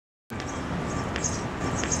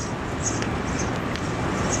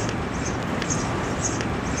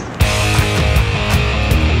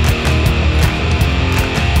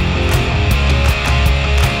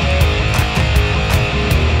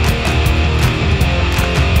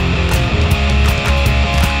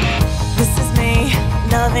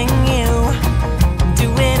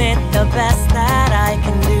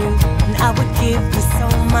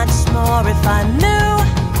or if I knew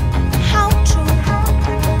how true.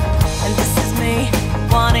 And this is me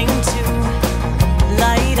wanting to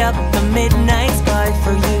light up the midnight sky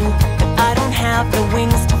for you. But I don't have the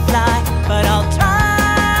wings to fly, but I'll try.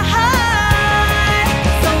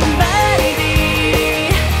 So baby,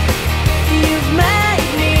 you've made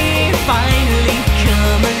me finally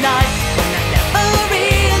come alive. And I never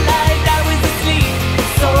realized I was asleep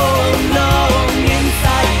so long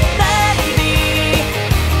inside. Baby,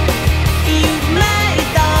 you've made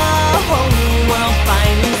the whole world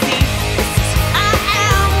finally see. This is who I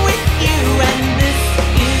am with you, and this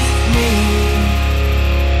is me.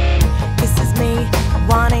 This is me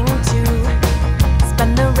wanting to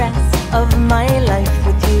spend the rest of my life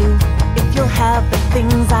with you. If you'll have the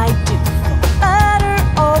things I do, for better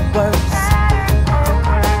or worse.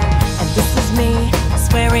 And this is me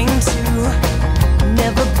swearing to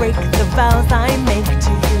never break the vows I make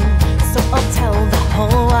to you. So I'll tell the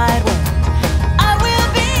whole wide world I will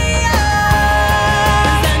be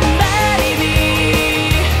yours. And baby,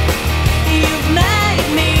 you've made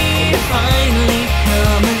me finally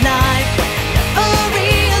come alive. Never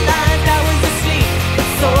realized I was asleep for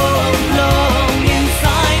so long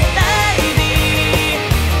inside. Baby,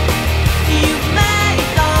 you've made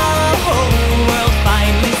the whole world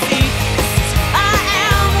finally see. This is who I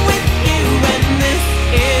am with you, and this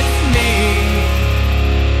is me.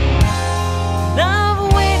 I've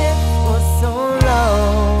waited for so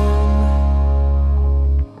long,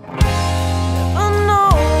 never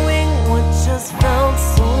knowing what just felt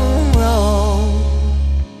so wrong.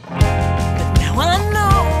 But now I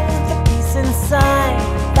know the peace inside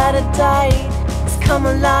that had died has come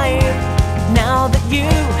alive. Now that you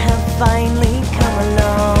have finally